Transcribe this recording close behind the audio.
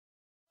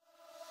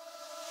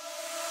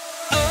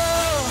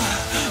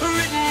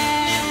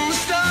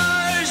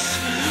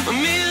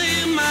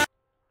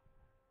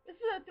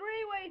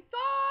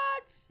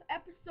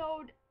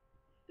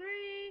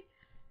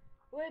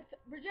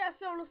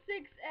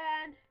TREV0RI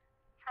and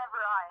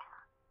TREV0RI.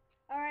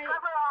 alright.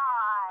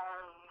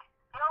 TREV0RI.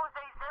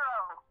 Jose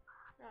Zero.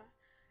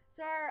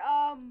 So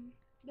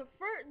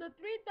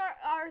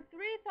our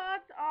three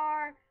thoughts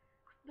are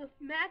the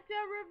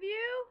SmackDown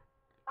review,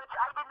 Which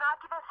I did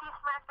not get to see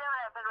SmackDown.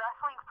 I've been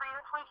wrestling free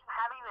this week and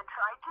haven't even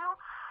tried to.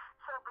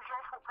 So the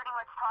guys will pretty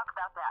much talk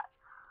about that.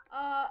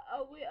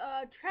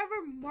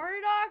 Trevor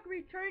Murdoch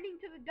returning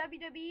to the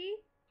WWE.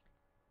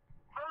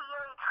 Hey,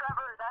 yay,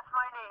 Trevor, that's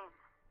my name.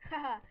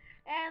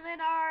 And then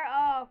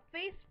our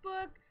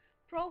Facebook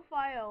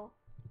profile.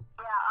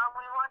 Yeah,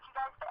 we want you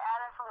guys to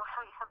add us and we'll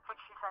show you some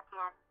pictures at the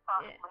end,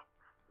 possibly.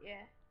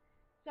 Yeah.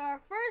 So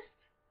our first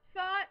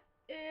thought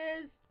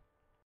is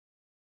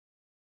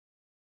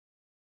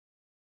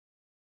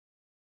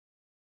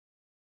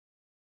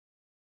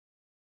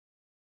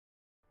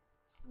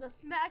the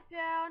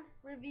SmackDown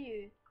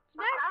review.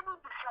 I need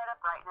to shut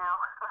up right now.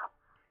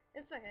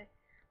 It's okay.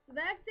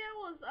 SmackDown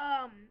was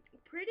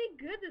pretty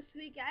good this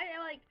week. I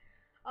like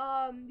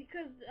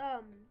because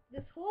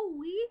this whole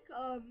week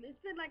it's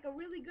been like a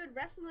really good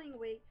wrestling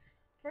week.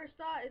 First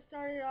off, it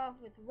started off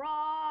with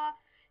Raw,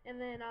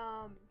 and then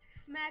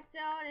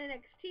SmackDown,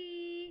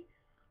 NXT,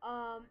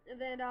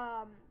 and then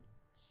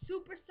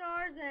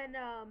Superstars and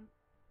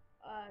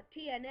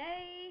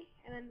TNA,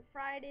 and then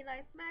Friday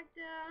Night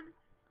SmackDown.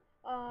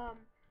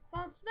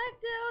 On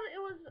SmackDown,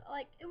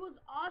 it was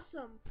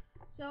awesome.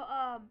 So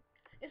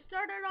it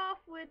started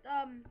off with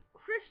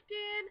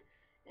Christian,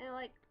 and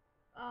like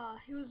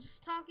he was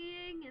just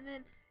talking, and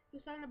then he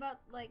was talking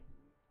about like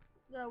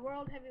the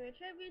World Heavyweight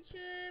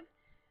Championship,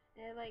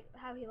 and like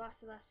how he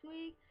lost it last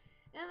week,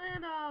 and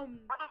then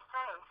What did he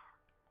say?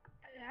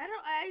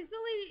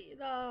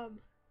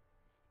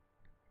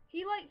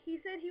 he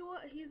said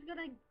he's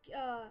gonna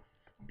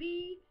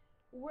be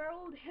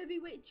World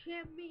Heavyweight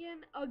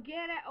Champion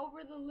again at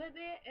Over the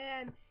Limit,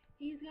 and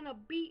he's gonna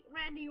beat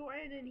Randy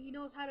Orton, and he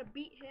knows how to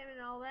beat him and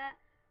all that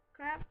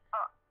crap.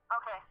 Oh,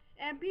 okay.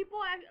 And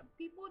people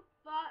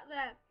thought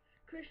that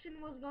Christian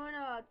was going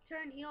to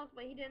turn heels,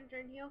 but he didn't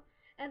turn heel.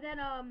 And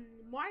then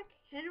Mark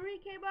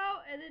Henry came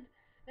out, and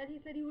he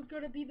said he was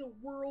going to be the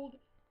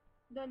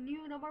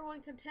new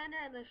 #1 contender.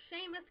 And then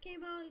Sheamus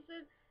came out. He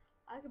said,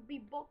 I could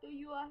beat both of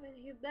you up. And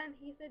then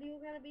he said he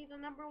was going to be the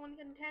 #1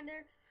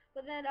 contender.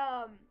 But then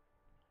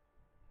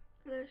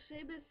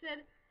Sheamus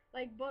said,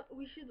 like, but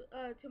we should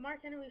to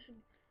Mark Henry, we should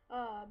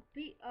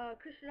beat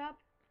Christian up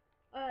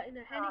in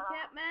a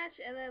handicap match.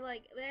 And then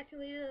like they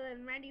actually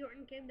and Randy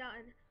Orton came down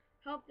and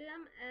helped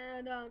him.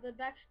 And the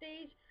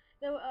backstage,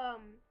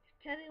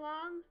 Teddy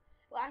Long.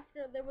 Well,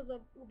 after there was a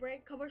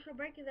commercial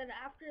break, and then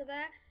after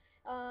that,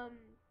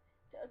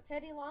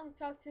 Teddy Long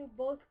talked to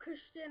both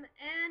Christian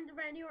and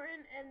Randy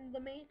Orton, and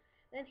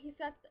then he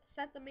set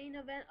the main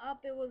event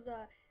up. It was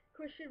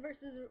Christian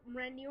versus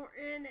Randy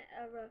Orton,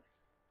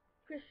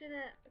 Christian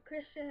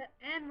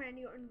and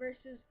Randy Orton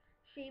versus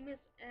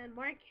Sheamus and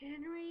Mark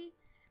Henry.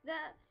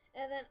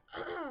 And then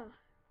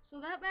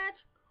so that match,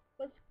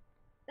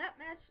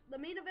 the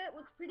main event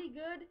was pretty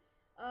good.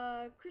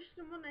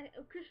 Christian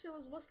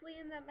was mostly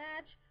in that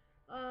match.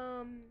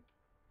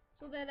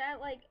 So then at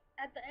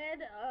the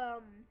end,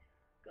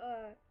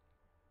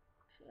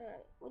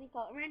 what do you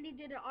call it? Randy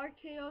did an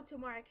RKO to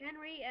Mark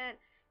Henry, and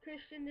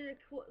Christian did a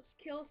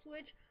kill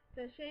switch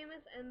to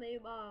Sheamus, and they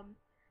won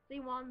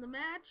the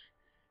match.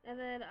 And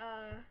then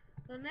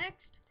the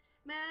next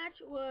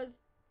match was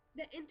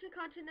the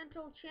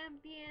Intercontinental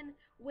Champion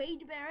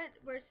Wade Barrett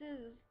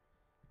versus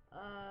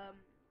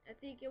I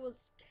think it was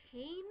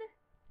Kane.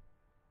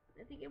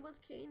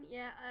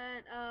 Yeah,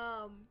 and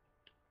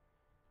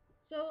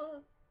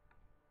so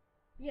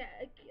yeah,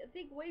 I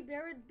think Wade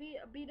Barrett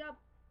beat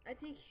up. I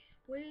think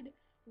Wade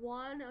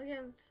won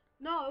against.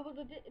 No, it was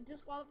a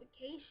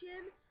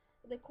disqualification.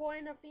 The court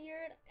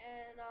interfered,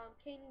 and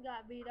Kane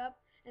got beat up.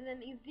 And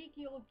then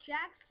Ezekiel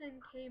Jackson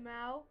came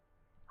out,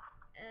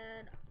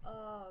 and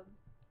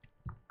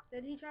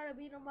then he tried to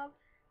beat him up.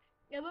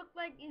 It looked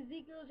like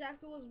Ezekiel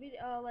Jackson was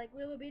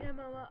really beating him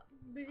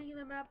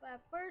up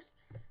at first,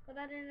 but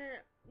then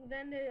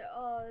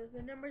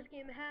the numbers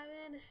game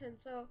happened, and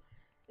so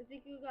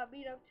Ezekiel got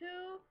beat up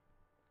too.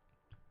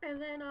 And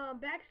then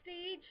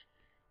backstage,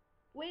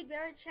 Wade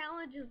Barrett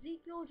challenged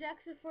Ezekiel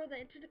Jackson for the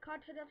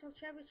Intercontinental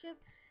Championship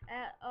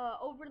at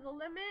Over the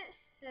Limit.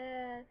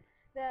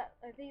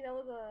 I think that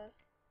was a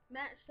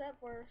match set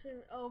for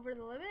Over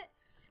the Limit.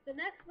 The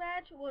next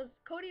match was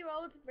Cody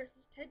Rhodes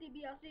versus Ted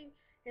DiBiase,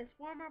 his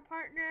former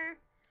partner.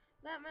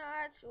 That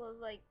match was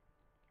like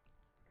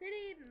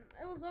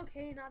it was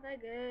okay, not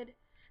that good.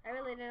 I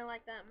really didn't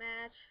like that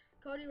match.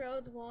 Cody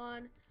Rhodes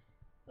won,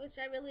 which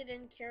I really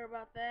didn't care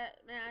about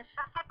that match.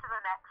 Let's get to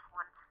the next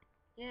one.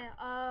 Yeah,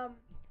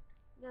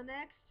 the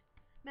next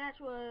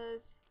match was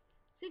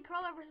Sid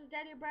Crawler versus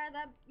Danny Bryan.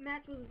 That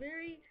match was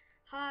very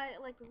high,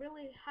 like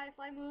really high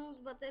fly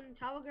moves, but then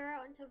Chavo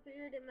Guerrero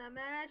interfered in that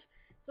match,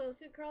 so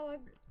Sid Crawler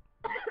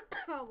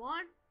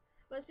won.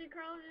 But Sid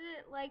Crawler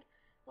did it like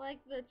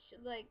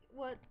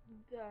what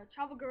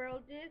Chavo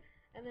Guerrero did,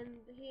 and then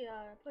he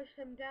pushed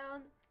him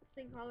down.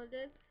 Sid Crawler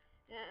did,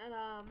 and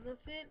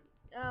that's it.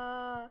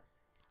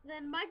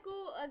 Then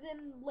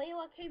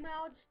Layla came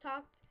out, just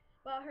talked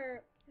about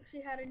her.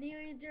 She had a knee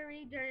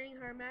injury during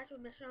her match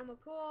with Michelle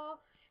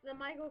McCool. And then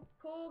Michael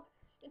Cole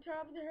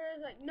interrupted her,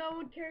 like, no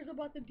one cares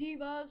about the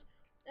divas.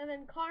 And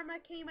then Karma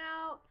came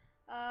out,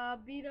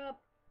 beat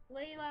up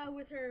Layla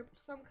with her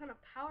some kind of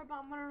power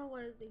bomb. I don't know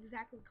what it's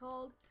exactly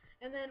called.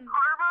 And then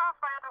Karma,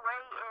 by the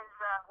way, is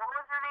what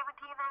was her name in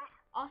TNA?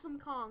 Awesome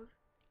Kong.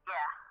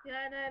 Yeah.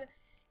 Yeah, and then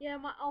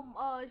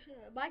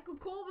Michael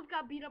Cole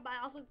got beat up by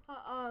Awesome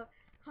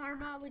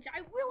Karma, which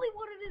I really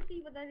wanted to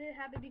see, but that didn't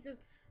happen because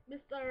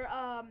Mr.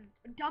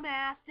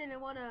 Dumbass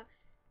didn't want to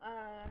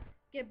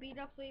get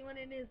beat up, so he went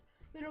in his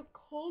little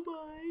coal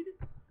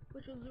mine,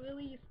 which was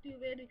really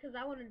stupid because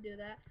I wouldn't do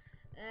that.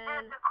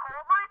 And the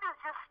coal mine is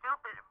just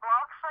stupid. It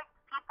blocks like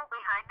people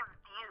behind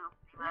him's view.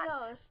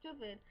 yeah, it's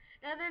stupid.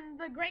 And then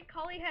the Great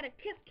Khali had a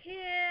kiss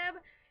Kim.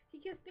 He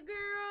kissed a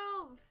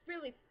girl,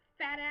 really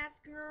fat ass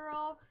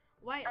girl,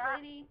 white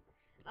lady.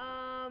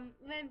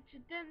 Then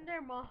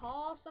Jitinder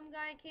Mahal, some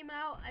guy came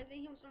out. I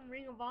think he was from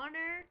Ring of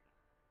Honor.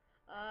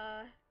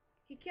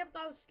 He kept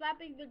on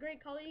slapping the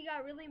Great Khali. He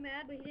got really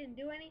mad, but he didn't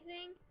do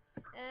anything.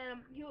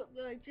 And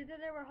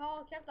Jitinder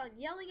Mahal kept on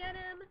yelling at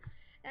him.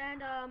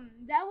 And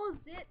that was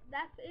it.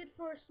 That's it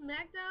for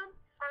SmackDown.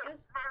 What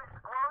was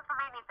the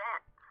main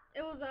event?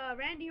 It was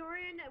Randy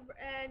Orton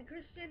and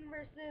Christian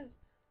versus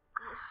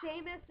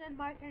Sheamus and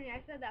Mark Henry.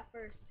 I said that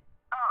first.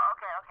 Oh,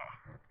 okay.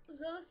 So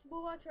let's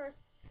move on to our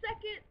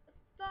second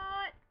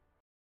thought.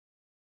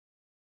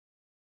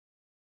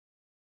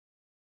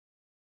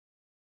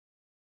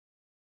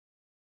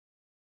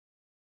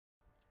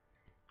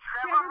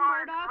 Trevor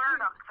Murdoch.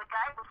 The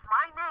guy with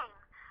my name,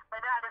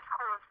 but not as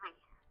cool as me.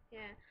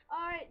 Yeah.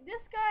 All right.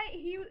 This guy,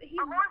 he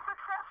But more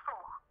successful.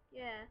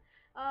 Yeah.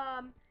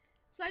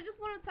 So I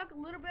just want to talk a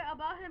little bit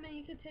about him, and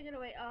you can take it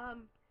away.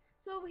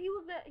 So he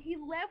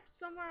left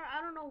somewhere. I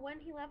don't know when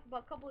he left,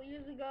 about a couple of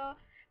years ago.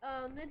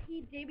 Then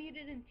he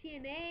debuted in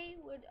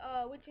TNA,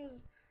 which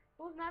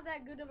was not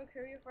that good of a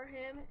career for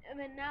him. And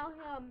then now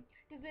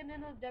he's been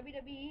in the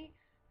WWE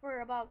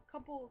for about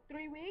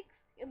 3 weeks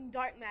in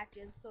dark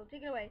matches. So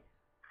take it away.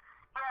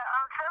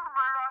 Yeah, Trevor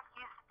Murdoch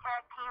used to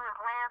tag team with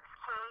Lance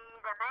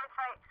Cade, and they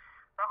fight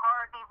the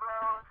Hardy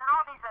Bros and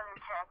all these other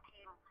tag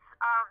teams.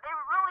 They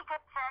were really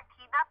good tag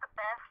team, not the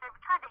best. They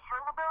were kind of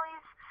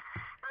hillbillies.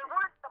 They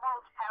weren't the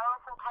most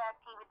powerful tag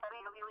team in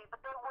WWE,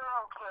 but they were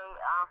okay.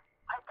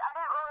 I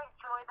didn't really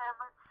enjoy them,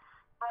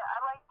 but I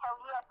liked how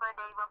he had my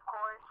name, of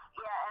course.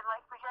 Yeah, and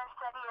like Rajesh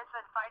said, he has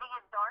been fighting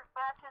in dark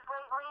matches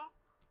lately,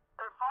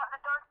 or fought in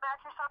a dark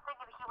match or something,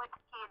 and he went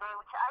to TNA,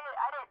 which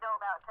I didn't know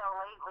about till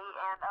lately.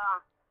 And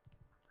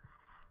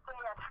so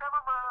yeah,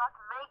 Trevor Murdoch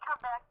may come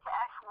back to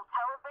actual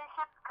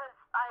television because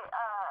I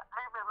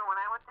remember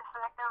when I went to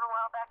SmackDown a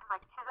while back in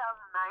like 2009,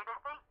 I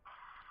think,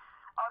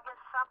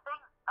 August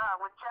something,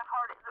 when Jeff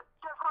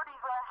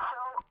Hardy's last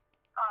show,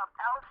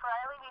 Alex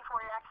Riley,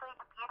 before he actually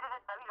competed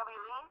in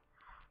WWE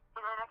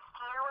in NXT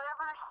or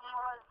whatever, he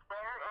was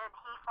there and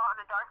he fought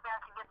in a dark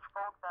match against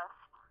Goldust.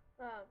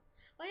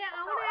 Well, yeah,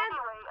 So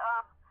anyway,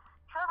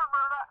 Trevor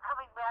Murdoch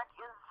coming back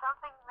is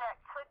something that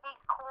could be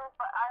cool,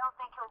 but I don't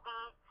think he'll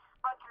be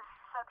much of a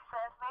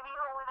success. Maybe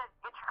he'll win an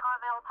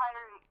Intercontinental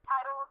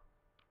title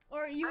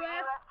or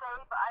USA,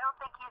 but I don't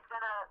think he's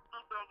gonna be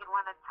big and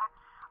win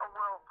a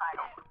world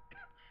title.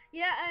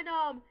 Yeah,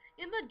 and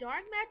in the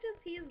dark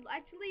matches, he's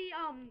actually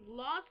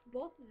lost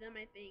both of them,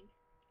 I think.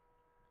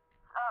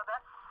 Oh,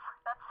 that's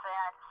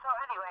sad. So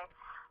anyway,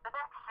 the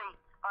next thing,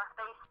 our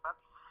Facebook.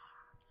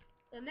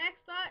 The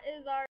next thought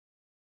is our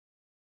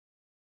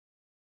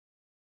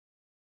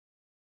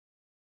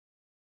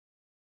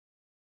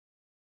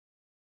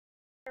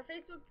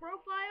Facebook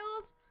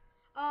profiles.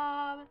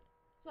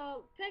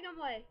 So take them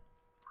away.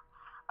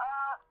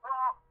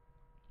 Well,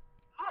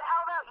 how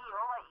about you?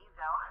 I'll let you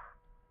go.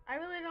 I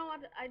really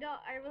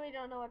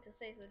don't know what to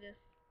say, so just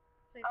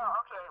say something.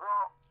 Oh, okay.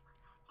 Well,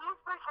 he's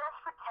Rajesh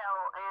Patel,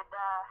 and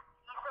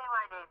you say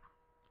my name.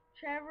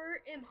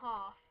 Trevor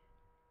Imhoff.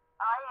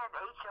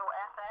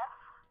 IMHOFF.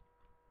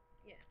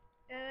 Yeah,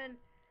 and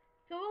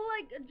so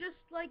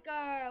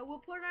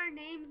we'll put our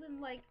names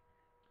in like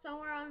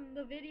somewhere on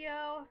the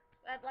video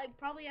at like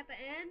probably at the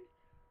end.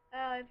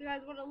 If you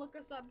guys want to look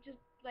us up,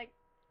 just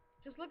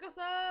look us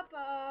up.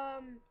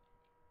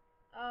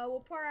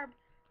 We'll put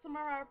some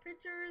of our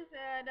pictures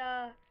and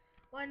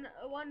one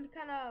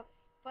kind of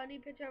funny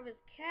picture of his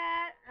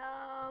cat.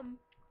 So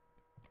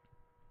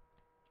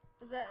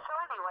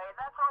anyway,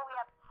 that's all we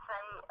have to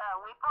say.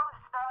 We post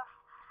stuff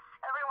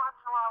every once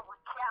in a while. We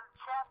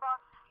chat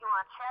box. If you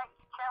want to chat, you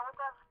can chat with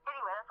us.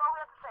 Anyway, that's all we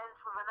have to say.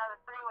 This was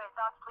another three-way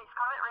thoughts. Please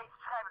comment, rate,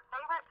 subscribe, and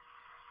favorite.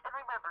 And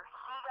remember,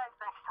 see you guys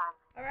next time.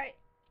 All right.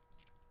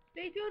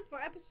 Stay tuned for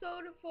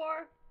episode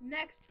 4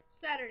 next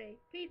Saturday.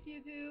 Peace,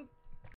 YouTube.